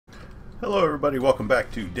Hello everybody, welcome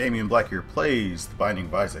back to Damionblackgear Plays The Binding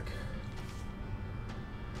of Isaac.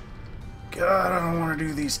 God, I don't want to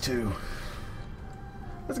do these two.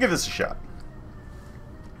 Let's give this a shot.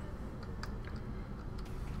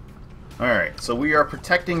 Alright, so we are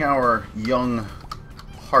protecting our young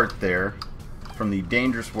heart there from the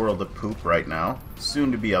dangerous world of poop right now.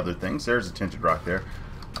 Soon to be other things. There's a tinted rock there.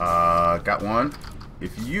 Got one.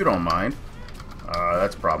 If you don't mind.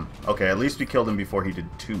 That's a problem. Okay, at least we killed him before he did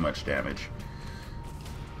too much damage.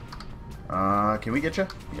 Can we get you?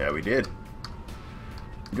 Yeah, we did.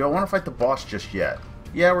 Do I want to fight the boss just yet?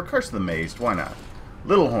 Yeah, we're Curse of the Mazed. Why not?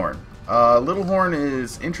 Little Horn. Little Horn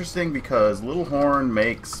is interesting because Little Horn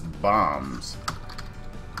makes bombs.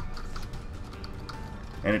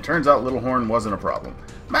 And it turns out Little Horn wasn't a problem.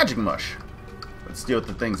 Magic Mush. Let's deal with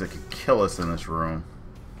the things that could kill us in this room.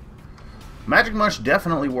 Magic Mush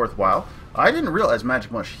definitely worthwhile. I didn't realize Magic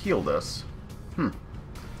Mush healed us.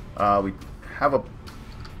 We have a...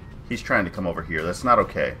 He's trying to come over here. That's not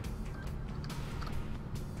okay.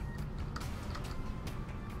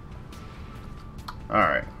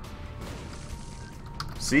 Alright.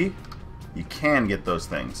 See? You can get those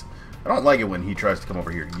things. I don't like it when he tries to come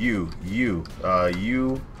over here. You.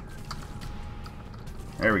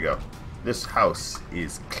 There we go. This house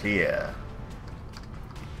is clear.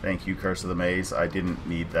 Thank you, Curse of the Maze. I didn't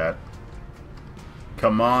need that.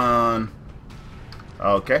 Come on.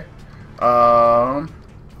 Okay. 5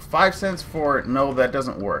 cents for it. No, that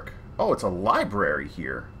doesn't work. Oh, it's a library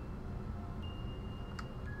here.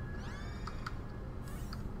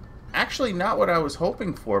 Actually, not what I was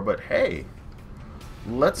hoping for, but hey.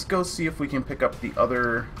 Let's go see if we can pick up the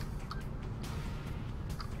other...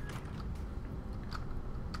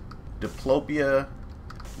 Diplopia.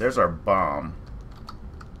 There's our bomb.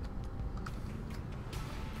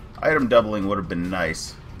 Item doubling would have been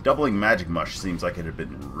nice. Doubling Magic Mush seems like it had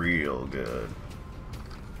been real good.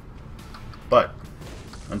 But,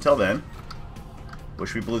 until then,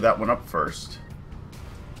 wish we blew that one up first.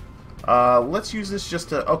 Let's use this just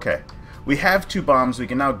to... Okay, we have 2 bombs. We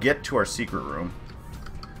can now get to our secret room.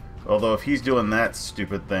 Although if he's doing that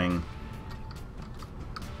stupid thing,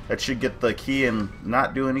 that should get the key and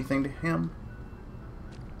not do anything to him.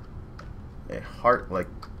 A heart, like...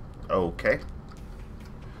 Okay.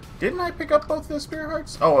 Didn't I pick up both the spirit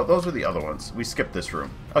hearts? Oh, those were the other ones. We skipped this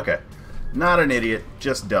room. Okay. Not an idiot,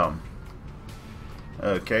 just dumb.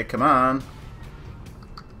 Okay, come on.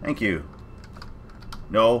 Thank you.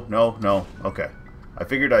 No. Okay. I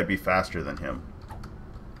figured I'd be faster than him.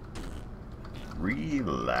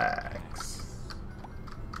 Relax.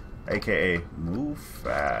 AKA, move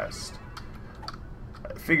fast.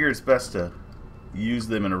 I figure it's best to use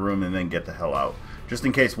them in a room and then get the hell out. Just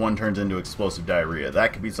in case one turns into explosive diarrhea.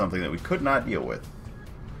 That could be something that we could not deal with.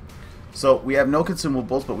 So, we have no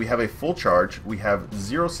consumables, but we have a full charge. We have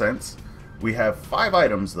 0 cents. We have 5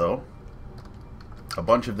 items, though. A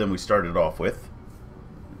bunch of them we started off with.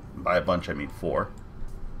 By a bunch, I mean 4.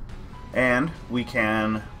 And we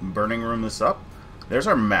can burning room this up. There's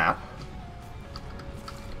our map.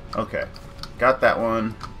 Okay. Got that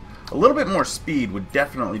one. A little bit more speed would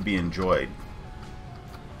definitely be enjoyed.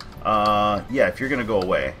 Yeah, if you're gonna go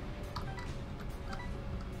away.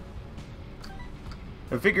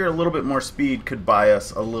 I figure a little bit more speed could buy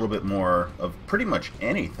us a little bit more of pretty much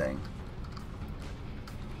anything.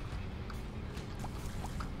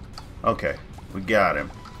 Okay, we got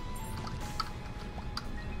him.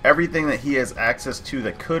 Everything that he has access to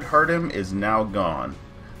that could hurt him is now gone.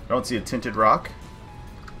 I don't see a tinted rock.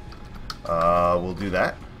 We'll do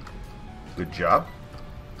that. Good job.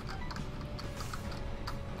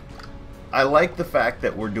 I like the fact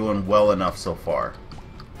that we're doing well enough so far.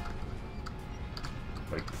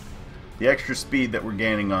 Like, the extra speed that we're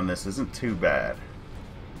gaining on this isn't too bad.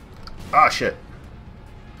 Ah, shit.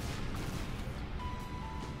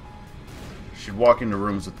 Should walk into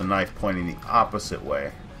rooms with the knife pointing the opposite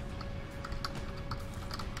way.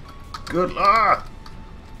 Good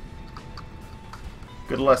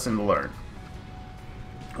lesson to learn.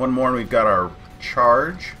 One more and we've got our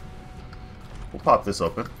charge. We'll pop this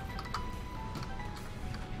open.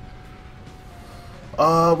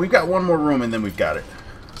 We've got one more room and then we've got it.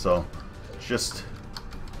 So, just...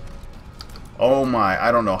 Oh my,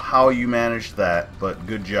 I don't know how you managed that, but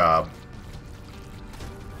good job.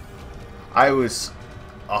 I was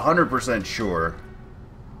 100% sure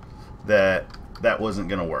that that wasn't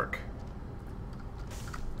going to work.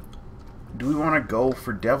 Do we want to go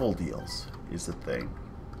for devil deals, is the thing.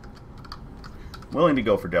 I'm willing to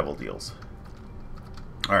go for devil deals.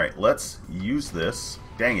 Alright, let's use this.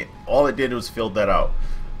 Dang it. All it did was filled that out.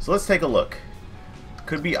 So let's take a look.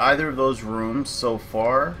 Could be either of those rooms so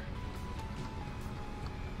far.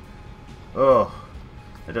 Oh,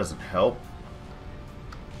 that doesn't help.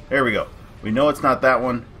 There we go. We know it's not that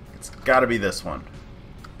one. It's got to be this one.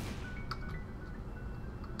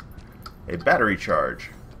 A battery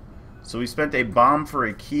charge. So we spent a bomb for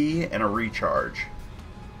a key and a recharge.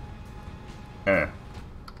 Let's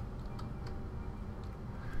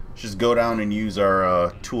just go down and use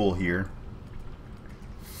our tool here.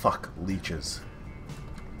 Fuck leeches.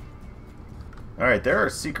 Alright, there are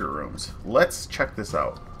secret rooms. Let's check this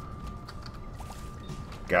out.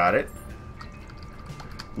 Got it.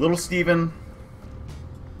 Little Steven,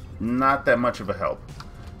 not that much of a help.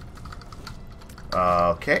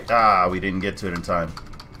 Okay. We didn't get to it in time.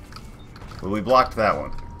 But we blocked that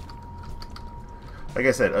one. Like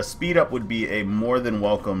I said, a speed up would be a more than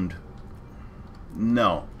welcomed...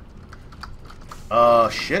 No.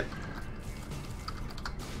 Shit.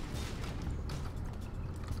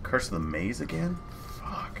 Curse of the Maze again?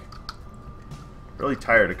 Fuck. Really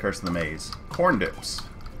tired of Curse of the Maze. Corn dips.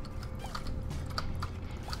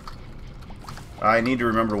 I need to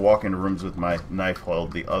remember to walk into rooms with my knife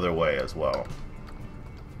held the other way as well.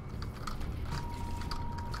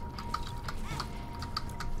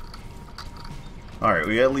 Alright,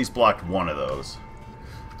 we at least blocked one of those.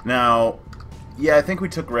 Now, yeah, I think we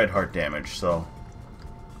took red heart damage, so...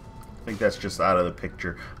 I think that's just out of the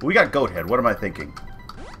picture. But we got goat head. What am I thinking?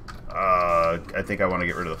 I think I want to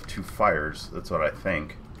get rid of the 2 fires. That's what I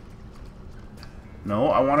think. No,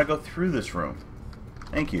 I want to go through this room.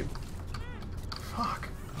 Thank you. Fuck.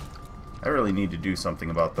 I really need to do something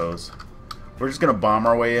about those. We're just going to bomb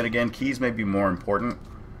our way in again. Keys may be more important.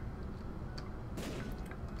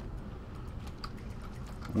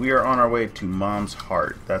 We are on our way to Mom's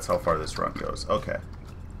Heart. That's how far this run goes. Okay.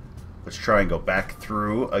 Let's try and go back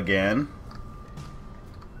through again.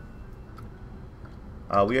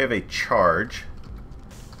 We have a charge.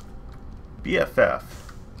 BFF.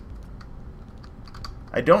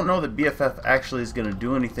 I don't know that BFF actually is going to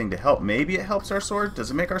do anything to help. Maybe it helps our sword.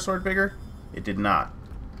 Does it make our sword bigger? It did not.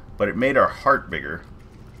 But it made our heart bigger.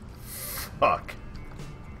 Fuck.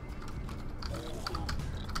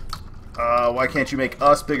 Why can't you make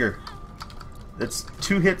us bigger? It's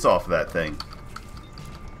 2 hits off of that thing.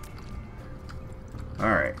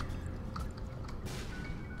 Alright.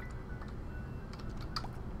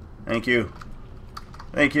 Thank you.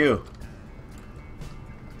 Thank you.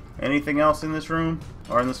 Anything else in this room?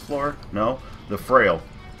 Or on this floor? No? The frail.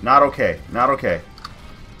 Not okay. Not okay.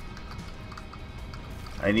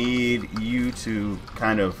 I need you to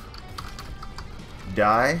kind of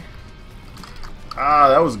die. Ah,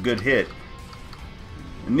 that was a good hit.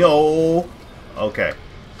 No. Okay.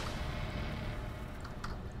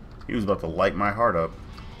 He was about to light my heart up.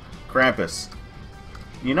 Krampus.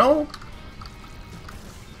 You know,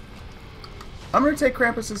 I'm going to take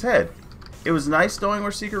Krampus's head. It was nice knowing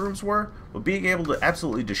where secret rooms were, but being able to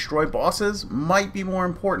absolutely destroy bosses might be more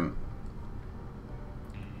important.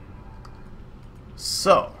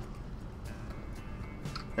 So,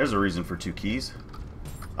 there's a reason for 2 keys.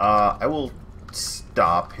 I will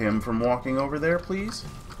stop him from walking over there, please.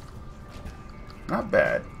 Not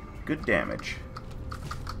bad. Good damage.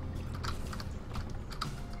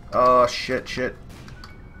 Oh, shit, shit.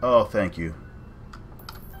 Oh, thank you.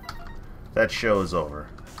 That show is over.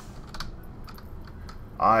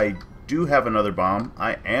 I do have another bomb.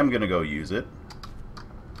 I am going to go use it.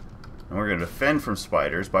 And we're going to defend from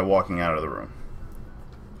spiders by walking out of the room.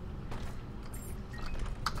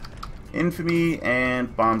 Infamy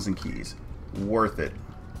and bombs and keys. Worth it.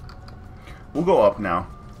 We'll go up now.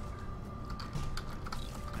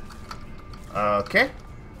 Okay.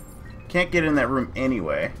 Can't get in that room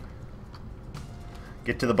anyway.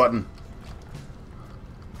 Get to the button.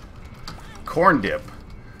 Corn dip.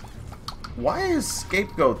 Why is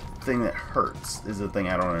scapegoat thing that hurts is the thing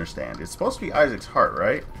I don't understand. It's supposed to be Isaac's heart,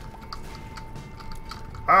 right?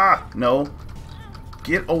 Ah, no.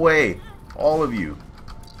 Get away. All of you.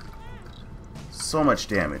 So much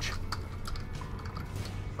damage.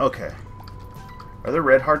 Okay. Are there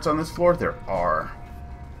red hearts on this floor? There are.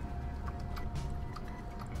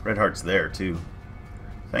 Red heart's there, too.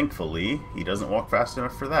 Thankfully, he doesn't walk fast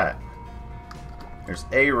enough for that. There's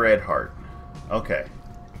a red heart. Okay.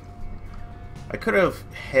 I could have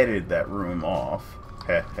headed that room off.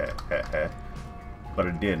 Heh heh heh heh. But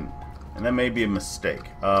I didn't. And that may be a mistake.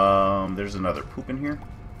 There's another poop in here.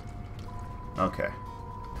 Okay.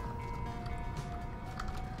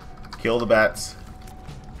 Kill the bats.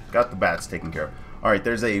 Got the bats taken care of. Alright,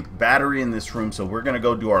 there's a battery in this room, so we're going to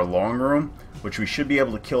go do our long room, which we should be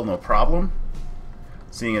able to kill no problem,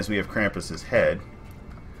 seeing as we have Krampus's head.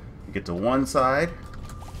 We get to one side.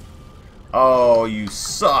 Oh, you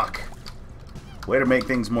suck! Way to make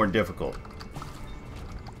things more difficult.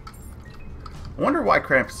 I wonder why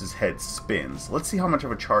Krampus's head spins. Let's see how much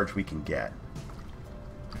of a charge we can get.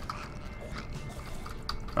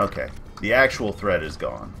 Okay, the actual threat is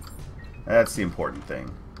gone. That's the important thing.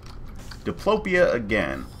 Diplopia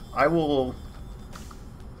again. I will...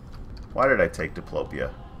 Why did I take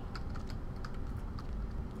Diplopia?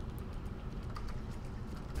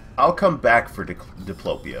 I'll come back for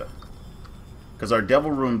Diplopia. Because our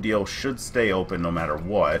Devil Room deal should stay open no matter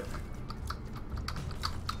what.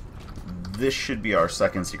 This should be our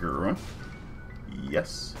second secret room.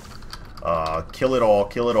 Yes. Kill it all,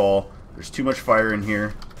 kill it all. There's too much fire in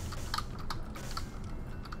here.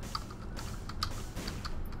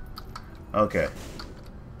 Okay.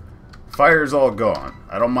 Fire's all gone.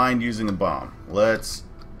 I don't mind using a bomb. Let's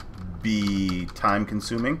be time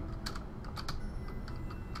consuming.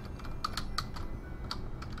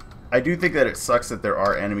 I do think that it sucks that there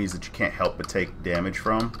are enemies that you can't help but take damage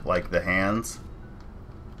from, like the hands.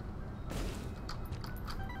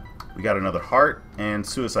 We got another heart and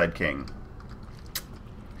Suicide King.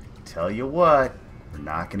 Tell you what, we're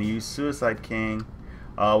not going to use Suicide King.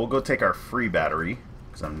 We'll go take our free battery,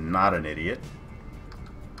 because I'm not an idiot.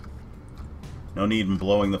 No need in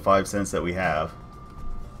blowing the 5 cents that we have.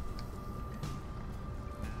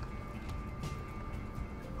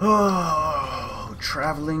 Oh,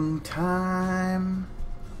 traveling time.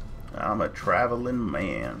 I'm a traveling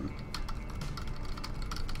man.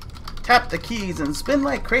 Tap the keys and spin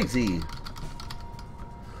like crazy.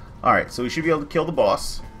 Alright, so we should be able to kill the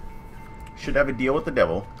boss. Should have a deal with the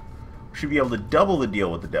devil. Should be able to double the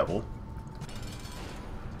deal with the devil.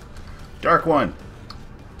 Dark one.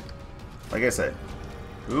 Like I said.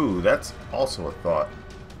 Ooh, that's also a thought.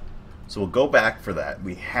 So we'll go back for that.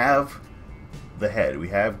 We have the head. We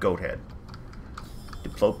have goat head.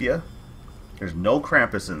 Diplopia. There's no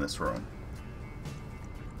Krampus in this room.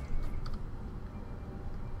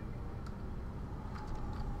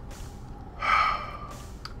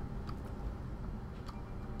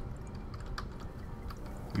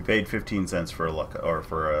 We paid 15 cents for a luck or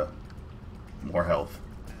for a more health.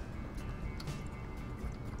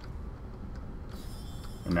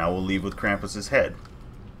 And now we'll leave with Krampus's head.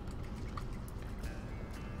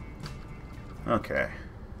 Okay.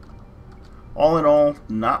 All in all,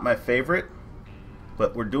 not my favorite,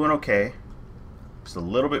 but we're doing okay. Just a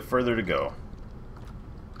little bit further to go.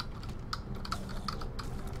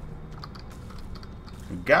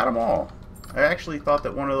 We got them all. I actually thought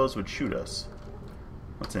that one of those would shoot us.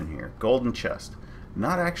 What's in here? Golden chest.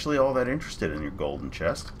 Not actually all that interested in your golden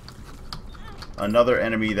chest. Another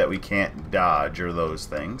enemy that we can't dodge are those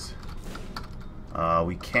things.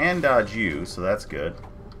 We can dodge you, so that's good.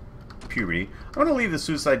 Puberty. I'm going to leave the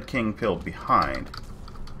Suicide King pill behind.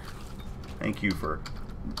 Thank you for...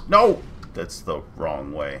 No! That's the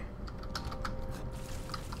wrong way.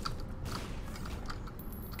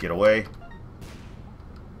 Get away.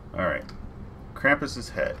 Alright. Krampus's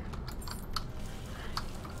head.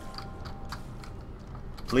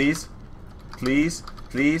 Please? Please?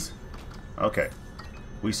 Please? Okay.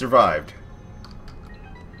 We survived.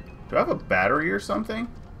 Do I have a battery or something?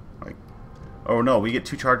 Like, oh no, we get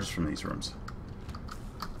 2 charges from these rooms.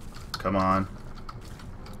 Come on.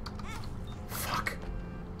 Fuck.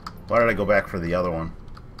 Why did I go back for the other one?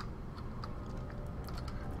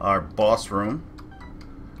 Our boss room.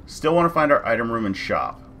 Still want to find our item room and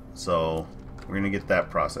shop. So, we're going to get that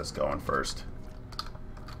process going first.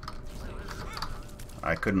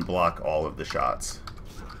 I couldn't block all of the shots.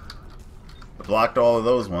 I blocked all of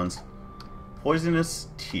those ones. Poisonous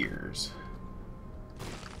tears.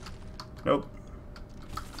 Nope.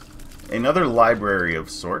 Another library of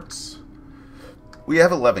sorts. We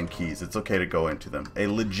have 11 keys. It's okay to go into them. A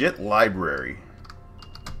legit library.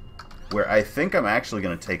 Where I think I'm actually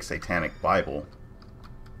going to take Satanic Bible.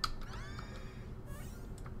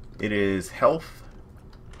 It is health.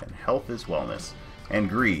 And health is wellness. And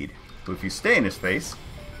greed. But if you stay in his face,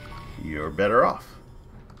 you're better off.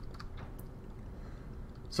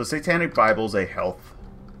 So Satanic Bible's a health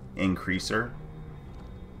increaser.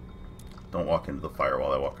 Don't walk into the fire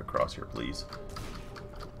while I walk across here, please.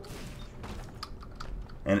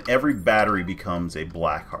 And every battery becomes a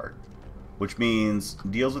black heart. Which means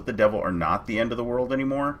deals with the devil are not the end of the world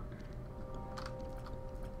anymore.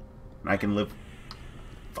 And I can live...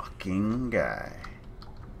 Fucking guy.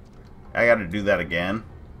 I gotta do that again.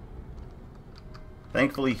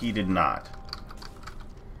 Thankfully, he did not.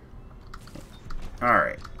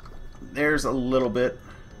 Alright. There's a little bit.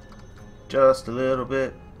 Just a little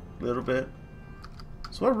bit. Little bit.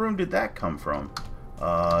 So what room did that come from?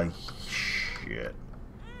 Shit.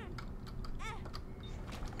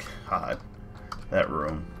 God. that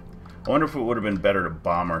room. I wonder if it would have been better to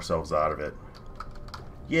bomb ourselves out of it.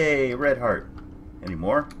 Yay, red heart. Any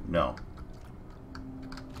more? No.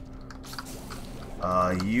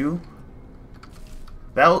 You?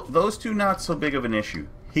 Those two not so big of an issue.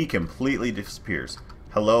 He completely disappears.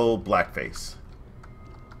 Hello, blackface.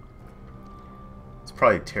 It's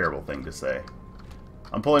probably a terrible thing to say.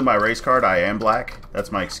 I'm pulling my race card. I am black.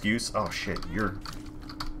 That's my excuse. Oh shit, you're...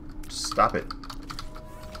 Stop it.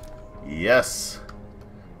 Yes.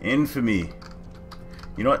 Infamy.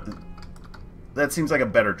 You know what? That seems like a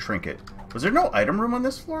better trinket. Was there no item room on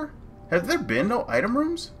this floor? Have there been no item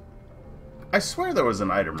rooms? I swear there was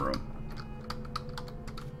an item room.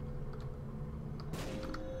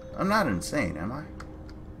 I'm not insane, am I?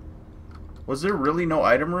 Was there really no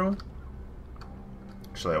item room?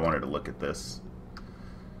 Actually, I wanted to look at this.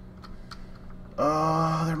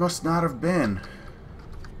 There must not have been.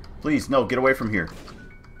 Please, no, get away from here.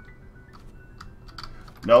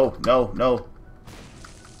 No, no, no.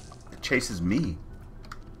 It chases me.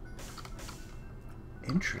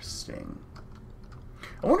 Interesting.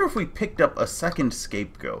 I wonder if we picked up a second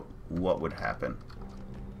scapegoat, what would happen?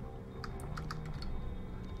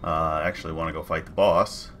 I actually want to go fight the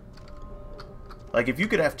boss. Like, if you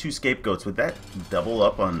could have two scapegoats, would that double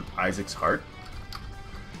up on Isaac's heart?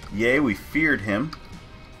 Yay, we feared him.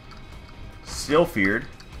 Still feared.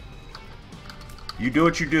 You do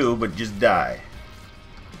what you do, but just die.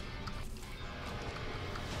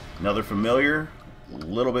 Another familiar. A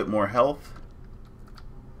little bit more health.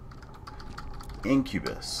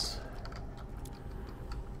 Incubus.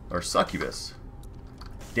 Or succubus.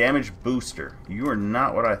 Damage booster. You are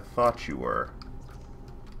not what I thought you were.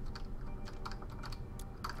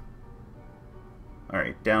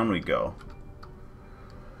 Alright, down we go.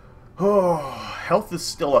 Oh, health is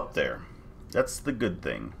still up there. That's the good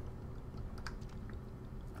thing.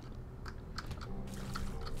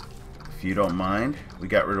 If you don't mind, we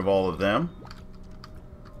got rid of all of them.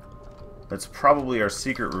 That's probably our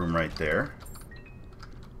secret room right there.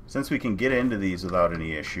 Since we can get into these without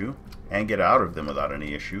any issue, and get out of them without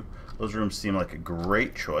any issue, those rooms seem like a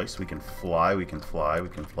great choice. We can fly, we can fly, we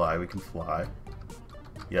can fly, we can fly.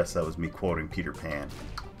 Yes, that was me quoting Peter Pan.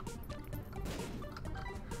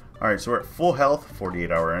 Alright, so we're at full health,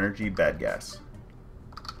 48-hour energy, bad gas.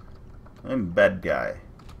 I'm bad guy,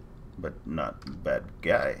 but not bad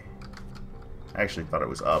guy. I actually thought it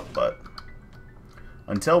was up, but...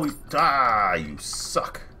 Until we... Ah, you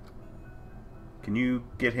suck! Can you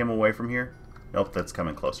get him away from here? Nope, that's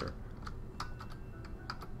coming closer.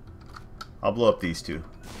 I'll blow up these two.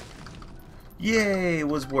 Yay, it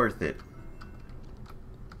was worth it.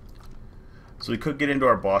 So we could get into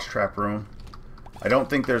our boss trap room. I don't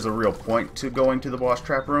think there's a real point to going to the boss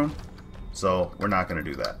trap room, so we're not going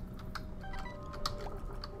to do that.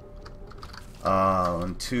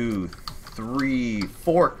 1, 2, 3,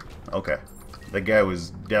 4. Okay. The guy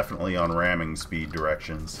was definitely on ramming speed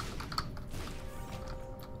directions.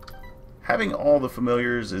 Having all the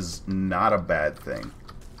familiars is not a bad thing.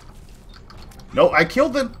 No, I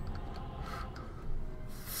killed them!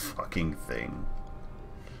 Fucking thing.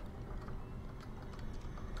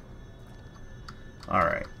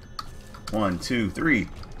 Alright. 1, 2, 3.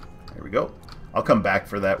 There we go. I'll come back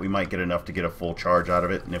for that. We might get enough to get a full charge out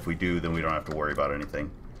of it, and if we do, then we don't have to worry about anything.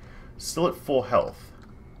 Still at full health.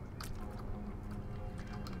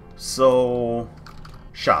 So...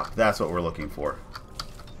 Shop. That's what we're looking for.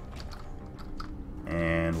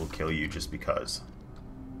 And we'll kill you just because.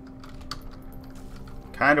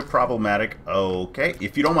 Kind of problematic. Okay,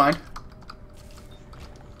 if you don't mind.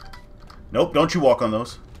 Nope, don't you walk on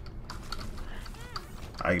those.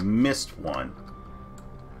 I missed one.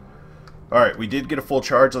 Alright, we did get a full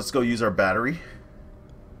charge. Let's go use our battery.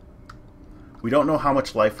 We don't know how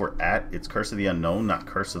much life we're at. It's Curse of the Unknown, not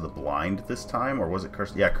Curse of the Blind this time. Or was it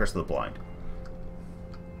Curse? Yeah, Curse of the Blind.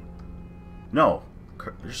 No,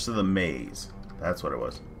 Curse of the Maze. That's what it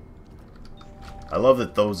was. I love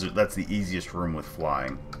that that's the easiest room with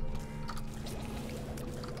flying.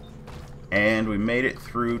 And we made it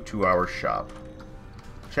through to our shop.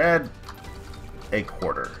 Which had a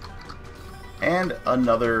quarter. And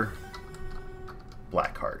another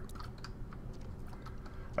black heart.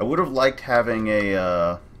 I would have liked having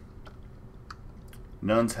a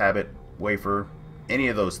nun's habit, wafer, any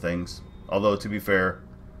of those things. Although, to be fair,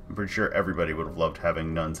 I'm pretty sure everybody would have loved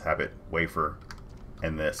having nun's habit, wafer,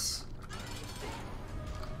 and this.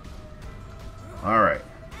 Alright.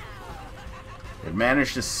 It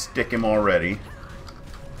managed to stick him already.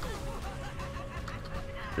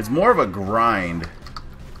 It's more of a grind.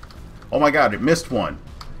 Oh my god, it missed one.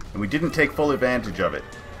 And we didn't take full advantage of it.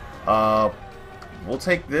 We'll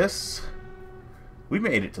take this. We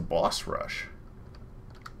made it to boss rush.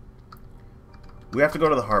 We have to go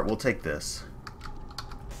to the heart. We'll take this.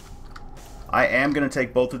 I am going to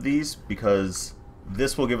take both of these because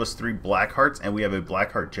this will give us 3 black hearts, and we have a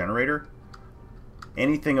black heart generator.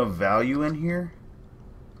 Anything of value in here?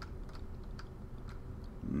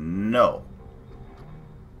 No.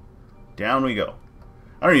 Down we go.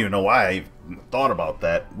 I don't even know why I thought about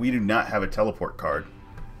that. We do not have a teleport card.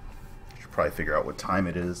 Should probably figure out what time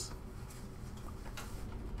it is.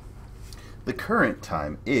 The current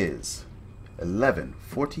time is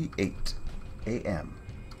 11:48 a.m.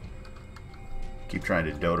 Keep trying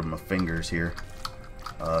to dote on my fingers here.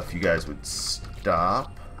 If you guys would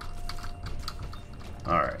stop.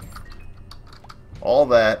 Alright. All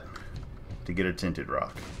that to get a tinted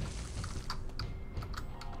rock.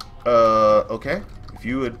 Okay. If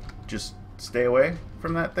you would just stay away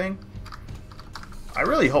from that thing. I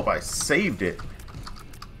really hope I saved it.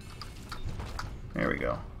 There we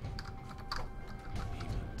go.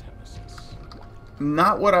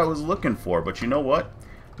 Not what I was looking for, but you know what?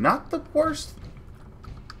 Not the worst.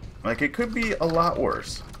 Like, it could be a lot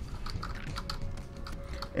worse.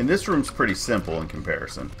 And this room's pretty simple in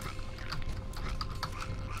comparison.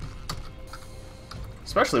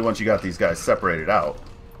 Especially once you got these guys separated out.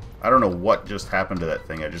 I don't know what just happened to that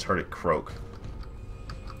thing. I just heard it croak.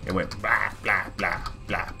 It went blah, blah, blah,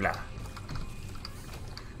 blah, blah.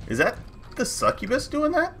 Is that the succubus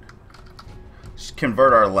doing that? Just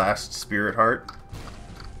convert our last spirit heart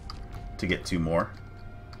to get 2 more.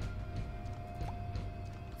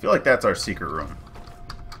 I feel like that's our secret room.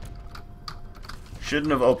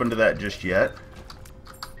 Shouldn't have opened to that just yet.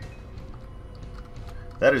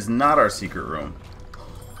 That is not our secret room.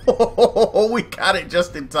 Oh, we got it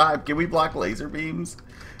just in time. Can we block laser beams?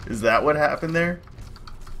 Is that what happened there?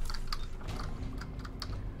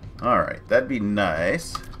 Alright, that'd be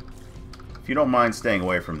nice. If you don't mind staying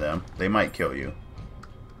away from them, they might kill you.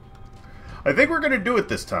 I think we're going to do it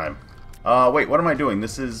this time. Wait, what am I doing?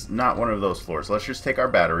 This is not one of those floors. Let's just take our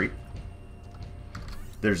battery.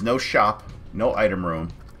 There's no shop, no item room.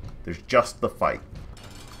 There's just the fight.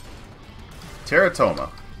 Teratoma,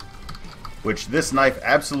 which this knife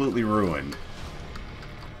absolutely ruined.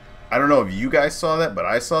 I don't know if you guys saw that, but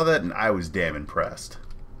I saw that and I was damn impressed.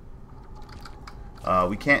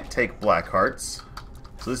 We can't take black hearts,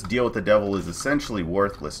 so this deal with the devil is essentially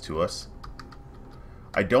worthless to us.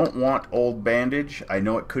 I don't want old bandage. I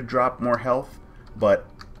know it could drop more health, but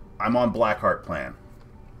I'm on black heart plan.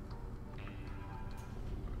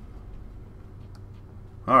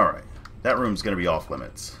 Alright, that room's going to be off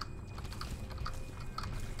limits.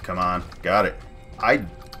 Come on, got it. I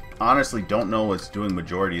honestly don't know what's doing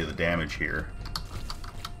majority of the damage here.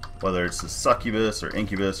 Whether it's the succubus or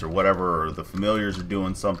incubus or whatever, or the familiars are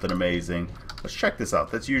doing something amazing. Let's check this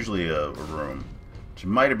out. That's usually a room, which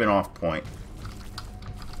might have been off point.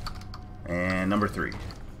 And number 3.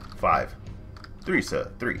 5. 3,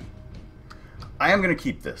 sir. 3. I am going to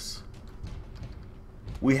keep this.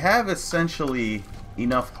 We have essentially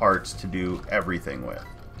enough hearts to do everything with.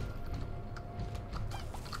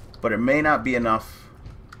 But it may not be enough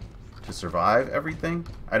to survive everything.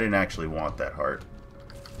 I didn't actually want that heart.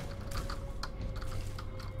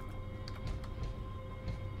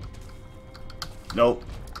 Nope.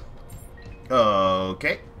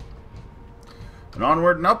 Okay. And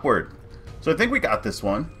onward and upward. So I think we got this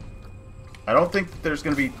one. I don't think there's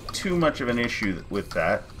going to be too much of an issue with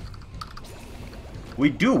that. We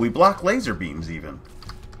do. We block laser beams even.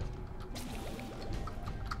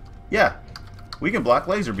 Yeah. We can block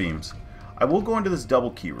laser beams. I will go into this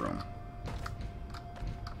double key room.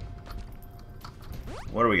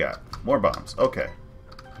 What do we got? More bombs. Okay.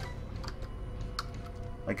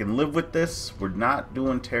 I can live with this. We're not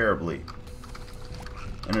doing terribly.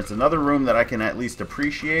 And it's another room that I can at least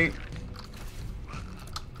appreciate.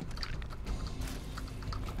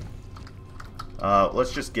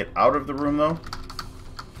 Let's just get out of the room, though.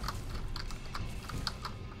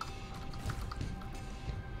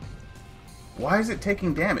 Why is it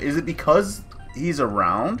taking damage? Is it because he's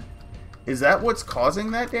around? Is that what's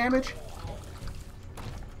causing that damage?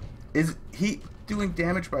 Is he doing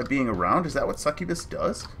damage by being around? Is that what Succubus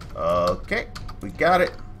does? Okay, we got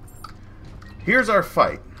it. Here's our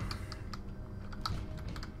fight.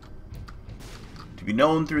 To be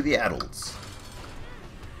known through the adults.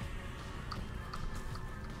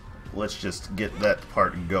 Let's just get that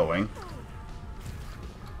part going.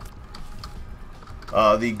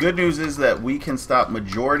 The good news is that we can stop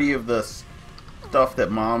majority of the stuff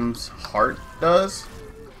that Mom's heart does.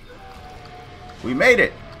 We made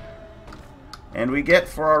it! And we get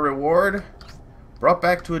for our reward, brought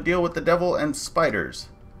back to a deal with the devil and spiders.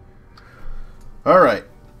 Alright.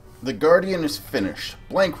 The Guardian is finished.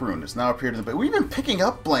 Blank rune has now appeared in the basement. We've been picking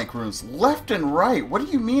up blank runes left and right. What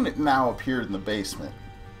do you mean it now appeared in the basement?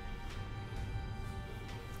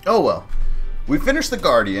 Oh well. We finished the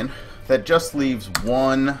Guardian. That just leaves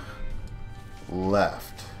one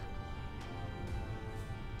left.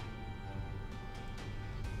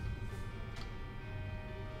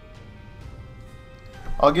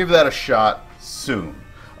 I'll give that a shot soon.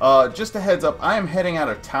 Just a heads up, I am heading out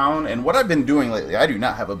of town, and what I've been doing lately, I do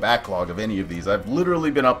not have a backlog of any of these. I've literally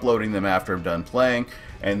been uploading them after I'm done playing,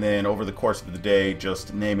 and then over the course of the day,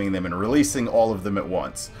 just naming them and releasing all of them at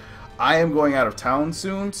once. I am going out of town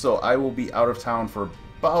soon, so I will be out of town for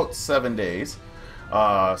about 7 days.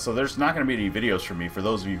 So there's not going to be any videos from me for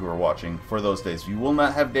those of you who are watching for those days. You will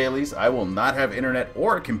not have dailies. I will not have internet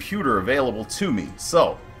or a computer available to me.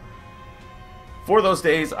 So, for those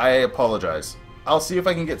days, I apologize. I'll see if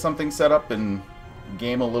I can get something set up and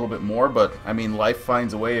game a little bit more, but I mean, life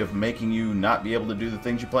finds a way of making you not be able to do the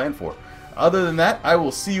things you plan for. Other than that, I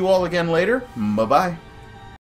will see you all again later. Bye-bye.